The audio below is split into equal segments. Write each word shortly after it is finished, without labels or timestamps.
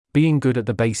Being Good at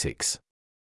the Basics.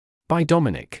 By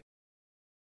dominicq.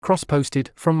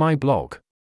 Cross-posted from my blog.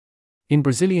 In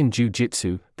Brazilian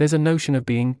Jiu-Jitsu, there's a notion of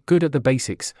being good at the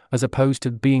basics, as opposed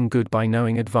to being good by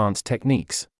knowing advanced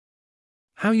techniques.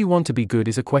 How you want to be good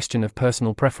is a question of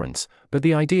personal preference, but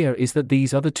the idea is that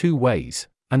these are the two ways,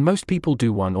 and most people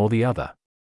do one or the other.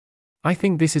 I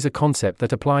think this is a concept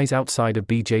that applies outside of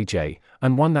BJJ,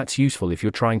 and one that's useful if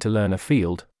you're trying to learn a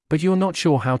field, but you're not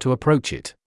sure how to approach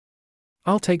it.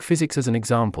 I'll take physics as an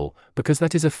example, because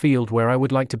that is a field where I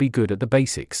would like to be good at the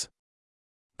basics.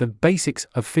 The basics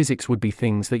of physics would be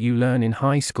things that you learn in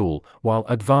high school, while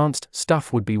advanced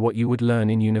stuff would be what you would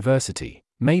learn in university,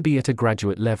 maybe at a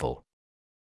graduate level.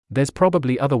 There's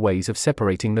probably other ways of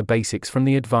separating the basics from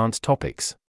the advanced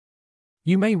topics.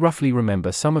 You may roughly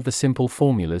remember some of the simple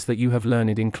formulas that you have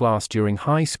learned in class during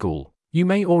high school. You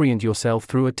may orient yourself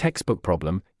through a textbook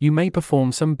problem. You may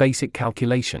perform some basic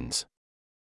calculations.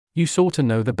 You sort of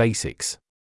know the basics.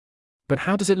 But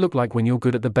how does it look like when you're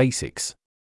good at the basics?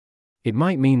 It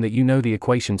might mean that you know the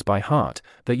equations by heart,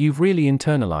 that you've really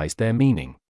internalized their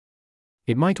meaning.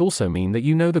 It might also mean that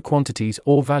you know the quantities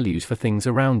or values for things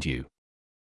around you.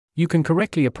 You can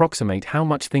correctly approximate how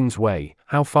much things weigh,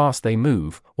 how fast they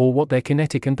move, or what their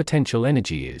kinetic and potential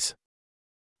energy is.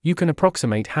 You can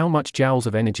approximate how much joules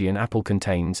of energy an apple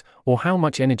contains, or how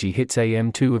much energy hits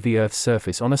AM2 of the Earth's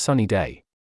surface on a sunny day.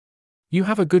 You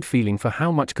have a good feeling for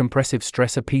how much compressive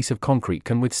stress a piece of concrete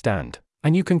can withstand,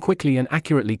 and you can quickly and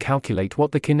accurately calculate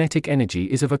what the kinetic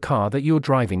energy is of a car that you're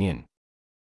driving in.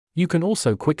 You can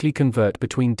also quickly convert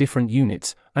between different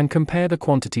units, and compare the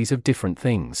quantities of different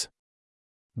things.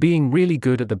 Being really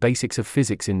good at the basics of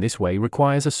physics in this way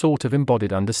requires a sort of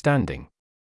embodied understanding.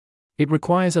 It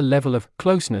requires a level of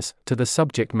closeness to the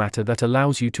subject matter that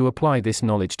allows you to apply this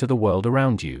knowledge to the world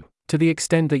around you, to the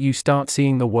extent that you start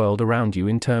seeing the world around you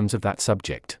in terms of that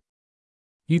subject.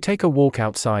 You take a walk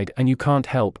outside and you can't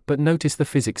help but notice the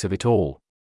physics of it all.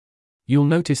 You'll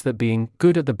notice that being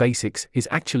good at the basics is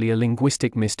actually a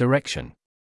linguistic misdirection.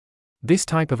 This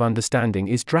type of understanding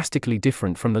is drastically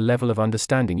different from the level of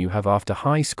understanding you have after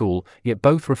high school, yet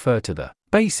both refer to the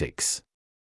basics.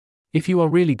 If you are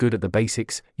really good at the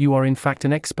basics, you are in fact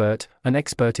an expert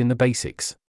in the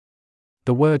basics.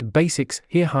 The word basics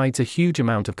here hides a huge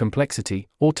amount of complexity,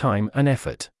 or time and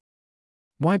effort.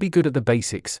 Why be good at the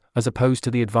basics, as opposed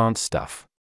to the advanced stuff?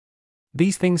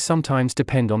 These things sometimes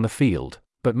depend on the field,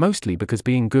 but mostly because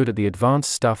being good at the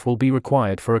advanced stuff will be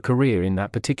required for a career in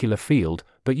that particular field,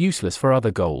 but useless for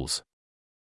other goals.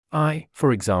 I,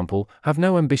 for example, have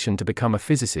no ambition to become a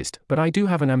physicist, but I do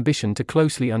have an ambition to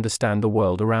closely understand the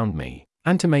world around me,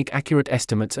 and to make accurate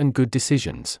estimates and good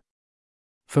decisions.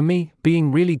 For me,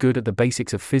 being really good at the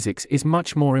basics of physics is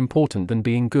much more important than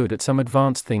being good at some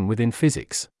advanced thing within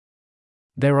physics.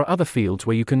 There are other fields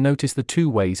where you can notice the two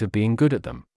ways of being good at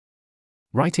them.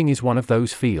 Writing is one of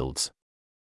those fields.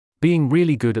 Being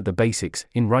really good at the basics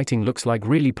in writing looks like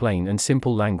really plain and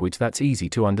simple language that's easy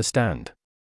to understand.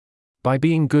 By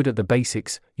being good at the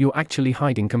basics, you're actually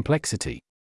hiding complexity.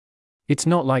 It's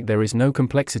not like there is no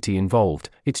complexity involved,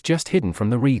 it's just hidden from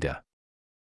the reader.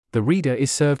 The reader is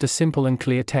served a simple and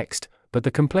clear text, but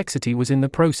the complexity was in the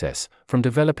process, from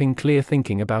developing clear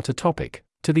thinking about a topic,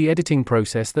 to the editing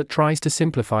process that tries to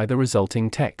simplify the resulting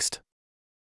text.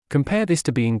 Compare this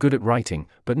to being good at writing,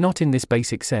 but not in this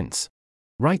basic sense.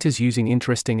 Writers using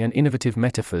interesting and innovative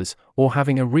metaphors, or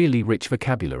having a really rich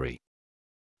vocabulary.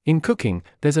 In cooking,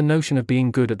 there's a notion of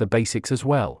being good at the basics as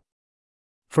well.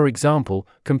 For example,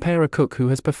 compare a cook who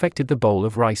has perfected the bowl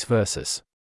of rice versus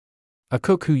a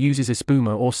cook who uses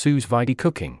espuma or sous vide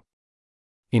cooking.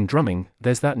 In drumming,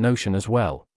 there's that notion as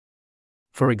well.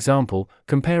 For example,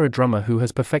 compare a drummer who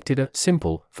has perfected a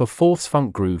simple, 4/4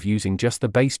 funk groove using just the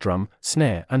bass drum,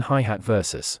 snare, and hi-hat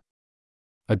versus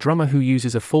a drummer who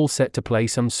uses a full set to play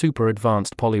some super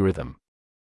advanced polyrhythm.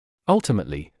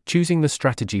 Ultimately, choosing the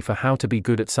strategy for how to be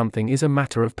good at something is a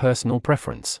matter of personal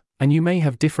preference, and you may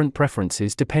have different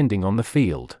preferences depending on the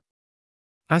field.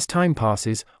 As time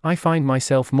passes, I find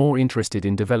myself more interested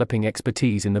in developing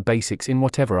expertise in the basics in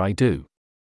whatever I do.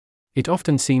 It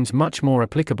often seems much more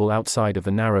applicable outside of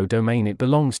the narrow domain it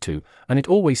belongs to, and it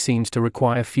always seems to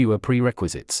require fewer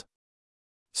prerequisites.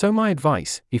 So my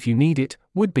advice, if you need it,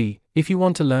 would be, if you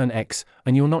want to learn X,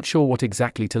 and you're not sure what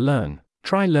exactly to learn,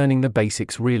 try learning the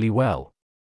basics really well.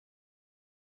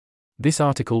 This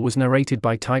article was narrated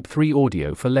by Type 3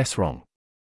 Audio for Less Wrong.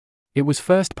 It was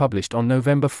first published on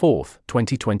November 4,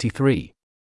 2023.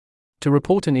 To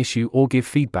report an issue or give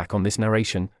feedback on this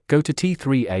narration, go to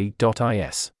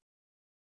t3a.is.